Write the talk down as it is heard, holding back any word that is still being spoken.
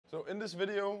So in this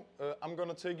video, I'm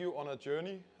gonna take you on a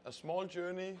journey, a small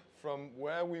journey from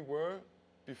where we were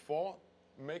before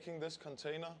making this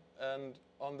container and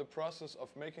on the process of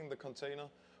making the container,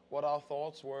 what our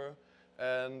thoughts were,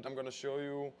 and I'm gonna show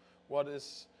you what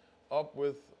is up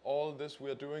with all this we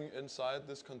are doing inside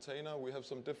this container. We have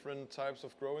some different types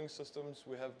of growing systems.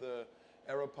 We have the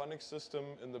aeroponic system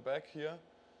in the back here.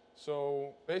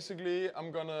 So basically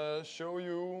I'm gonna show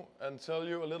you and tell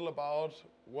you a little about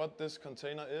what this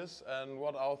container is and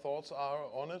what our thoughts are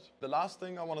on it. The last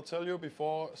thing I want to tell you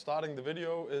before starting the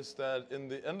video is that in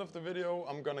the end of the video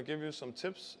I'm gonna give you some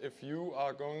tips if you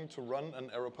are going to run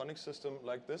an aeroponic system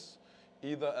like this,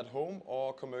 either at home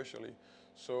or commercially.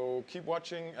 So keep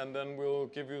watching and then we'll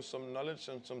give you some knowledge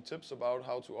and some tips about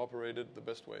how to operate it the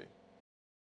best way.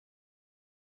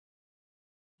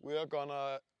 We are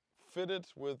gonna fit it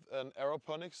with an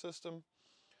aeroponic system.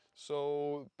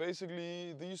 So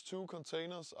basically these two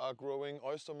containers are growing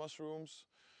oyster mushrooms.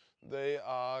 They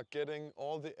are getting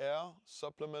all the air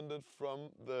supplemented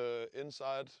from the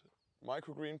inside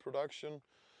microgreen production.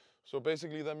 So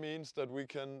basically that means that we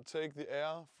can take the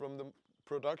air from the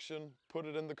production, put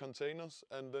it in the containers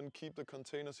and then keep the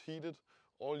containers heated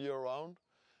all year round.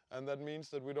 And that means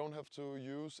that we don't have to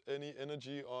use any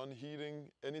energy on heating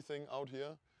anything out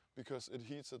here because it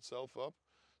heats itself up.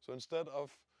 So instead of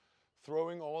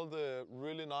throwing all the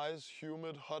really nice,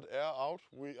 humid, hot air out,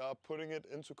 we are putting it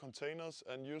into containers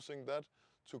and using that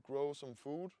to grow some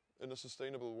food in a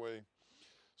sustainable way.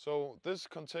 So this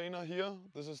container here,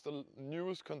 this is the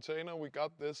newest container. We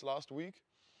got this last week.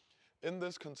 In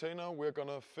this container, we're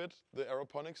gonna fit the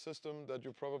aeroponic system that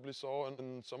you probably saw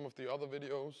in some of the other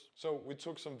videos. So we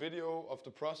took some video of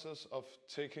the process of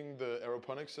taking the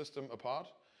aeroponic system apart.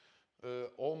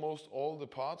 Almost all the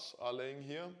parts are laying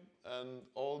here and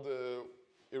all the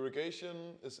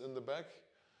irrigation is in the back.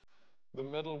 The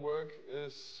metal work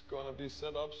is gonna be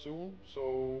set up soon.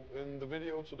 So in the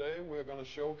video today, we're gonna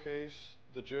showcase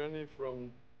the journey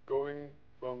from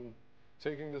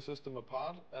taking the system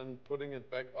apart and putting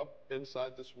it back up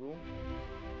inside this room.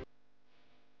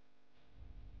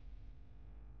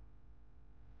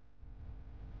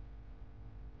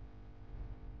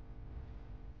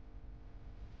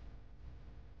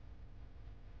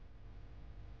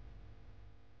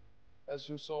 As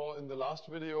you saw in the last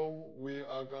video, we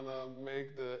are gonna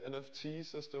make the NFT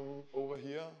system over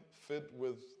here fit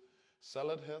with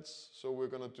salad heads. So we're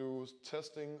gonna do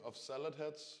testing of salad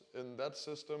heads in that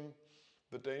system.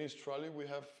 The Danish trolley we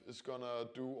have is gonna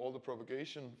do all the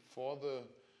propagation for the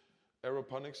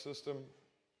aeroponic system.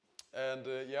 And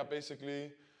yeah,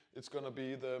 basically it's gonna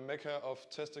be the mecca of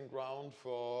testing ground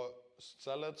for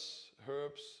salads,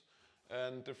 herbs,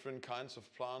 and different kinds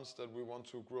of plants that we want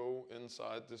to grow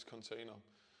inside this container.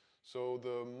 So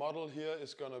the model here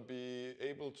is gonna be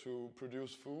able to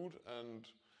produce food and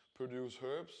produce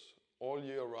herbs all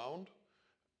year round.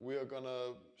 We are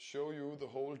gonna show you the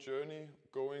whole journey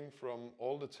going from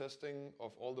all the testing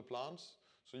of all the plants.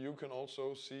 So you can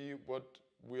also see what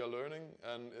we are learning,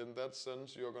 and in that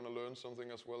sense you're gonna learn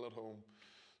something as well at home.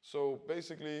 So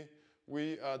basically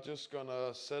we are just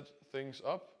gonna set things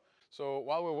up. So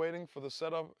while we're waiting for the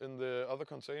setup in the other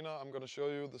container, I'm gonna show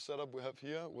you the setup we have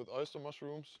here with oyster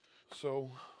mushrooms.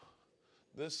 So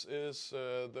this is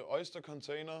the oyster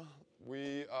container.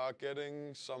 We are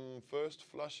getting some first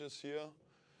flushes here.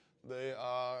 They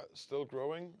are still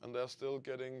growing and they're still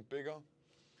getting bigger.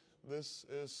 This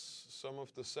is some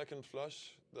of the second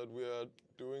flush that we are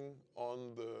doing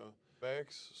on the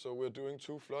bags. So we're doing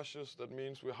 2 flushes. That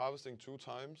means we're harvesting 2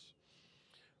 times.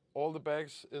 All the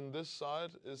bags in this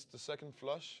side is the second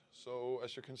flush. So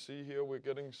as you can see here, we're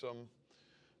getting some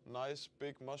nice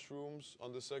big mushrooms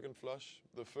on the second flush.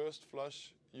 The first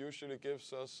flush usually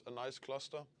gives us a nice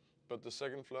cluster, but the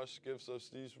second flush gives us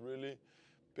these really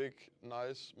big,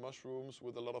 nice mushrooms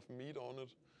with a lot of meat on it.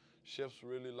 Chefs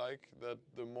really like that.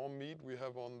 The more meat we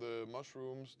have on the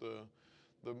mushrooms,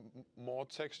 the more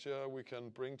texture we can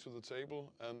bring to the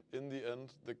table. And in the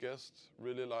end, the guest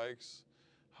really likes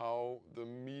how the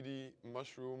meaty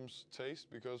mushrooms taste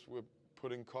because we're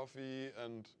putting coffee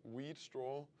and wheat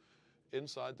straw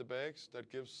inside the bags. That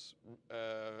gives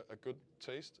a good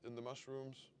taste in the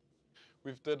mushrooms.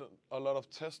 We've did a lot of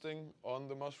testing on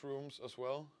the mushrooms as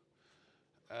well.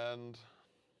 And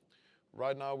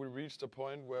right now we reached a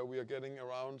point where we are getting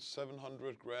around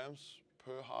 700 grams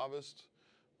per harvest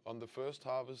on the first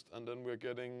harvest, and then we're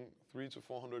getting 300 to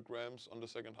 400 grams on the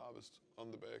second harvest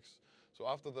on the bags. So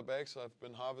after the bags have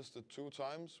been harvested 2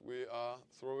 times, we are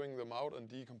throwing them out and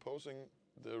decomposing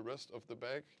the rest of the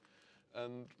bag,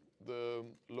 and the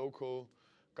local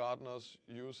gardeners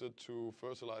use it to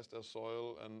fertilize their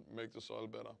soil and make the soil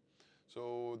better.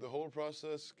 So the whole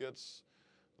process gets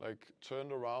like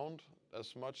turned around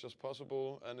as much as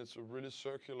possible, and it's a really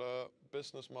circular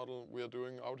business model we are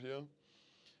doing out here.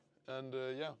 And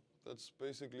yeah, that's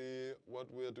basically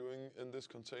what we are doing in this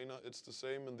container. It's the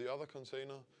same in the other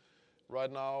container.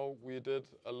 Right now we did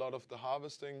a lot of the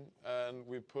harvesting and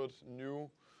we put new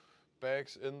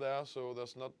bags in there, so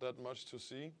there's not that much to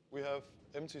see. We have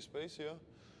empty space here.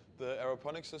 The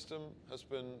aeroponic system has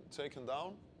been taken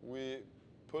down. We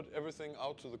put everything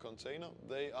out to the container.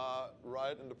 They are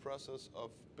right in the process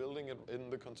of building it in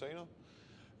the container.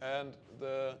 And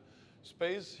the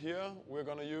space here we're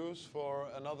going to use for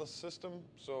another system,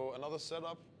 so another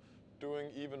setup, doing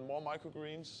even more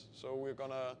microgreens. So we're going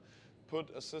to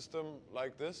put a system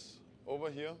like this over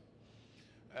here.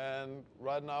 And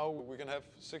right now we can have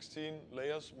 16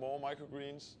 layers more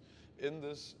microgreens in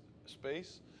this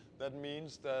space. That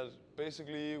means that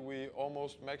basically we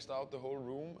almost maxed out the whole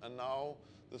room, and now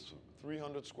the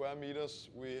 300 square meters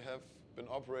we have been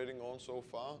operating on so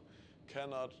far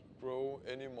cannot grow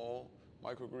any more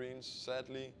microgreens,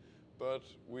 sadly, but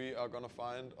we are gonna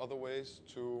find other ways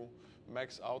to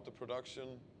max out the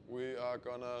production. We are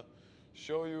gonna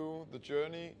show you the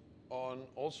journey on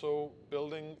also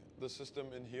building the system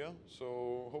in here.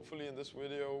 So hopefully in this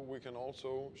video we can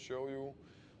also show you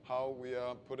how we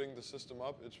are putting the system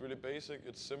up. It's really basic,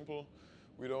 it's simple.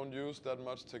 We don't use that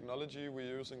much technology.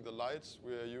 We're using the lights.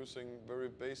 We are using very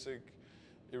basic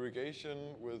irrigation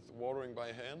with watering by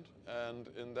hand. And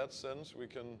in that sense, we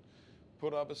can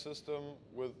put up a system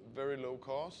with very low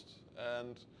cost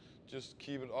and just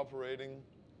keep it operating.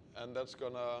 And that's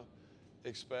gonna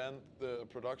expand the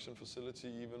production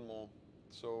facility even more.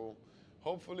 So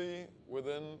hopefully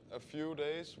within a few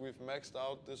days we've maxed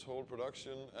out this whole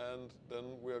production, and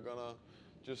then we're gonna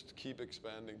just keep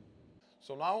expanding.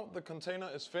 So now the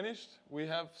container is finished. We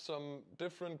have some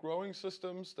different growing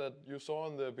systems that you saw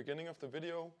in the beginning of the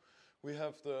video. We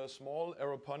have the small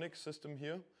aeroponic system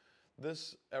here.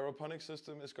 This aeroponic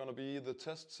system is gonna be the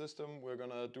test system. We're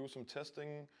gonna do some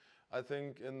testing. I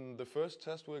think in the first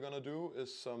test we're gonna do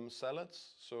is some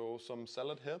salads, so some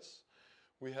salad heads.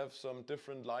 We have some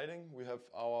different lighting. We have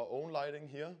our own lighting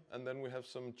here, and then we have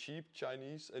some cheap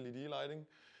Chinese LED lighting.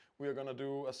 We are gonna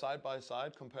do a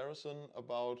side-by-side comparison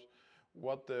about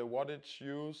what the wattage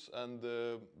use and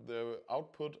the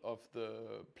output of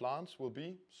the plants will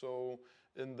be. So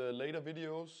in the later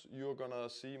videos, you're gonna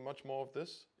see much more of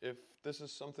this. If this is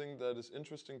something that is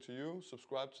interesting to you,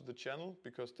 subscribe to the channel,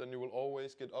 because then you will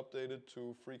always get updated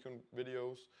to frequent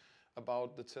videos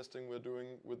about the testing we're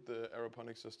doing with the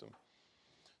aeroponic system.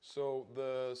 So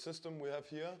the system we have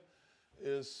here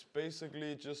is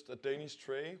basically just a Danish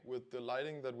tray with the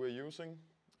lighting that we're using.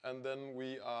 And then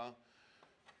we are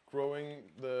growing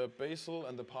the basil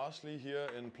and the parsley here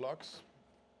in plugs.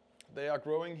 They are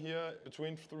growing here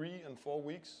between 3 and 4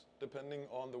 weeks, depending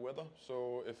on the weather.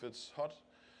 So if it's hot,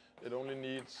 it only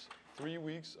needs 3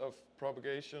 weeks of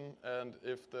propagation. And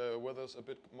if the weather's a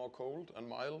bit more cold and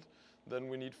mild, then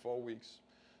we need 4 weeks.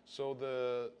 So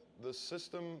the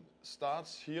system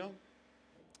starts here,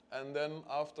 and then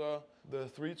after the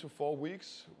 3 to 4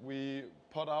 weeks, we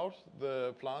pot out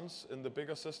the plants in the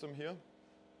bigger system here.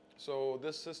 So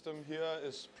this system here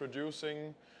is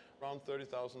producing around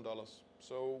 $30,000.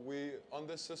 So on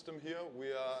this system here, we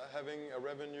are having a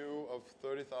revenue of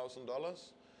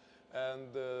 $30,000,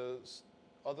 and the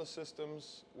other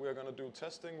systems we're going to do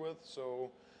testing with. So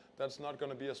that's not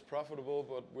going to be as profitable,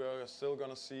 but we're still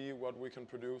going to see what we can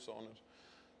produce on it.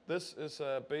 This is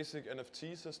a basic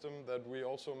NFT system that we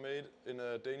also made in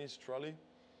a Danish trolley.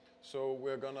 So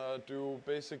we're going to do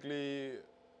basically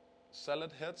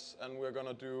salad heads, and we're going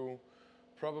to do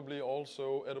probably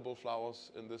also edible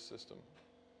flowers in this system.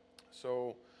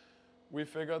 So we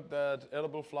figured that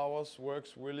edible flowers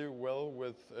works really well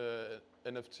with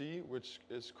NFT, which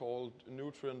is called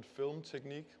nutrient film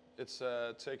technique. It's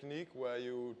a technique where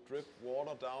you drip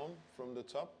water down from the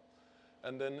top,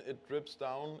 and then it drips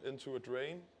down into a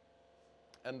drain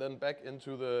and then back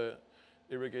into the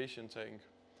irrigation tank.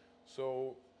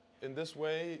 So in this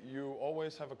way you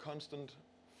always have a constant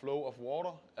flow of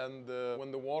water, and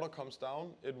when the water comes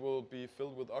down, it will be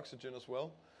filled with oxygen as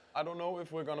well. I don't know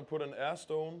if we're gonna put an air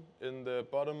stone in the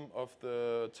bottom of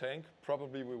the tank.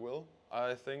 Probably we will.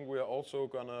 I think we are also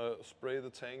gonna spray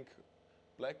the tank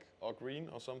black or green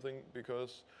or something,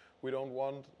 because we don't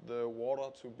want the water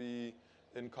to be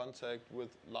in contact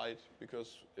with light,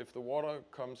 because if the water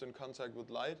comes in contact with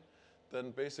light,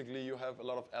 then basically you have a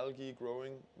lot of algae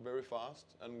growing very fast,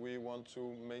 and we want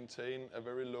to maintain a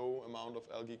very low amount of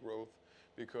algae growth,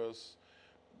 because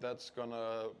that's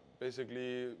gonna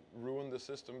basically ruin the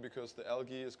system because the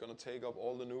algae is going to take up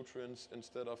all the nutrients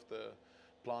instead of the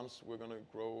plants we're going to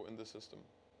grow in the system.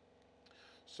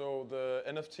 So the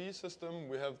NFT system,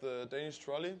 we have the Danish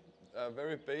trolley, a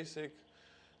very basic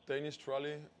Danish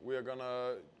trolley. We are going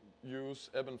to use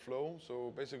ebb and flow.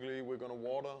 So basically we're going to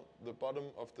water the bottom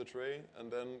of the tray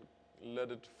and then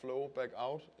let it flow back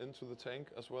out into the tank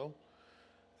as well.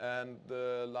 And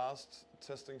the last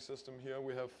testing system here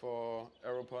we have for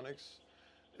aeroponics.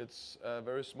 It's a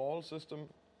very small system,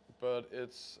 but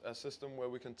it's a system where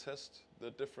we can test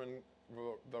the different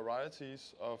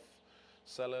varieties of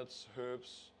salads,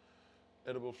 herbs,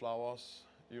 edible flowers,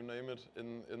 you name it,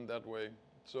 in that way.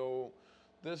 So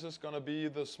this is going to be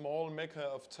the small mecca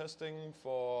of testing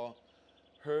for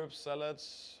herbs,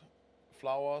 salads,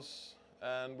 flowers,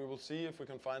 and we will see if we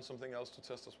can find something else to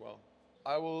test as well.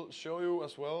 I will show you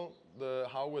as well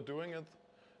how we're doing it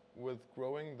with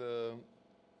growing the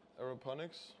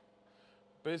aeroponics.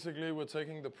 Basically, we're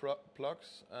taking the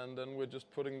plugs and then we're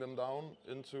just putting them down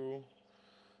into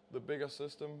the bigger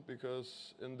system,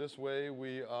 because in this way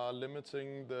we are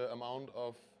limiting the amount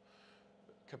of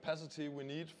capacity we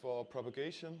need for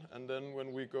propagation. And then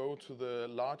when we go to the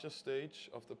larger stage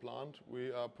of the plant,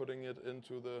 we are putting it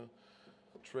into the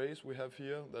trays we have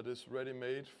here that is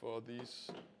ready-made for these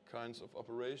kinds of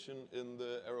operation in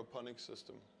the aeroponic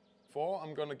system.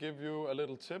 I'm going to give you a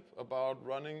little tip about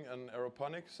running an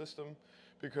aeroponic system,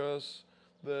 because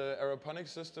the aeroponic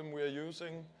system we are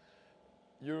using,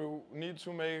 you need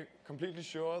to make completely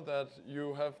sure that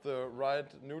you have the right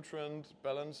nutrient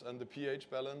balance and the pH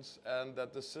balance, and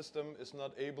that the system is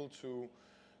not able to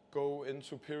go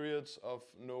into periods of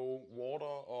no water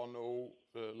or no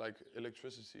like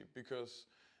electricity, because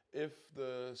if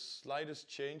the slightest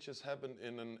changes happen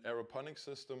in an aeroponic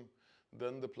system,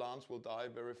 then the plants will die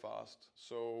very fast.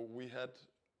 So we had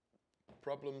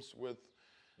problems with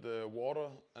the water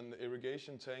and the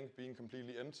irrigation tank being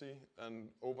completely empty, and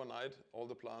overnight all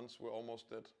the plants were almost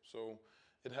dead. So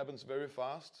it happens very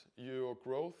fast. Your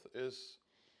growth is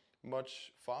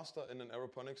much faster in an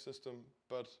aeroponic system,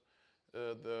 but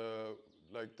the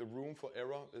room for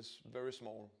error is very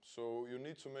small. So you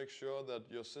need to make sure that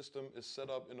your system is set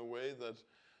up in a way that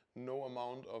no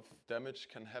amount of damage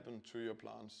can happen to your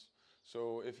plants.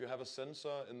 So if you have a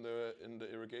sensor in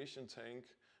the irrigation tank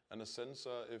and a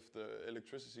sensor if the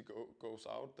electricity goes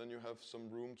out, then you have some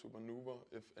room to maneuver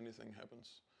if anything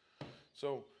happens.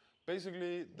 So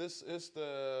basically this is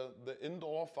the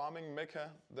indoor farming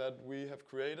mecca that we have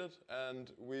created,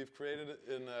 and we've created it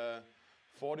in a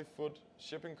 40-foot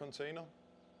shipping container.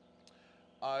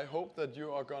 I hope that you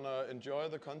are gonna enjoy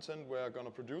the content we're gonna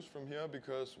produce from here,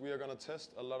 because we are gonna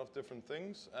test a lot of different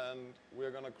things and we're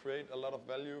gonna create a lot of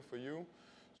value for you.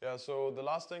 Yeah, so the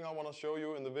last thing I wanna show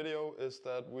you in the video is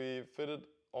that we fitted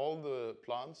all the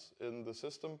plants in the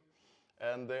system,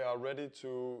 and they are ready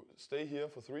to stay here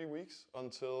for 3 weeks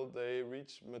until they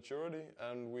reach maturity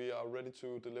and we are ready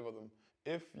to deliver them.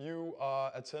 If you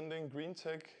are attending Green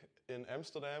Tech in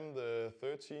Amsterdam the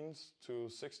 13th to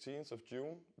 16th of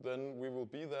June, then we will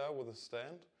be there with a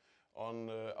stand on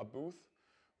a booth.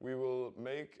 We will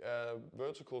make a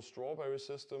vertical strawberry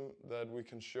system that we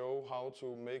can show how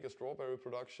to make a strawberry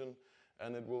production,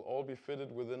 and it will all be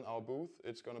fitted within our booth.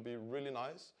 It's going to be really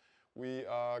nice. We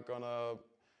are going to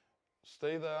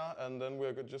stay there, and then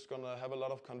we're just going to have a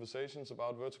lot of conversations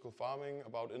about vertical farming,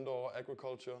 about indoor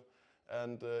agriculture.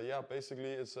 And yeah,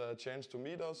 basically it's a chance to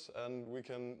meet us, and we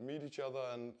can meet each other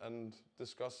and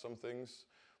discuss some things,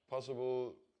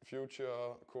 possible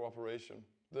future cooperation.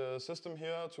 The system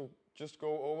here, to just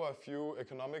go over a few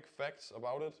economic facts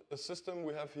about it. The system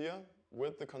we have here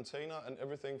with the container and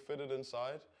everything fitted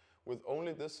inside, with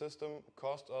only this system,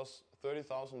 cost us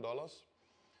 $30,000.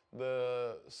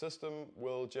 The system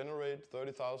will generate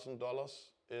 $30,000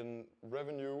 in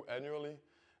revenue annually,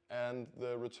 and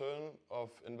the return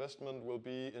of investment will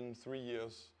be in 3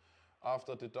 years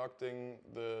after deducting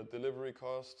the delivery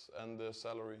costs and the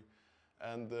salary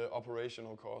and the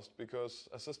operational cost. Because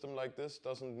a system like this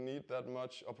doesn't need that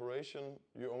much operation.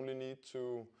 You only need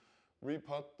to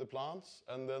repot the plants,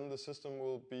 and then the system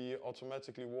will be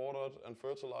automatically watered and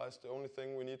fertilized. The only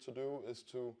thing we need to do is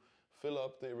to fill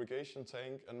up the irrigation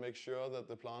tank and make sure that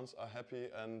the plants are happy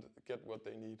and get what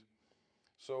they need.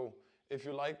 So if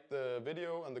you like the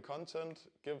video and the content,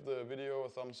 give the video a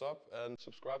thumbs up and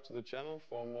subscribe to the channel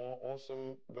for more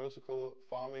awesome vertical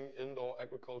farming indoor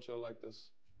agriculture like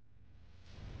this.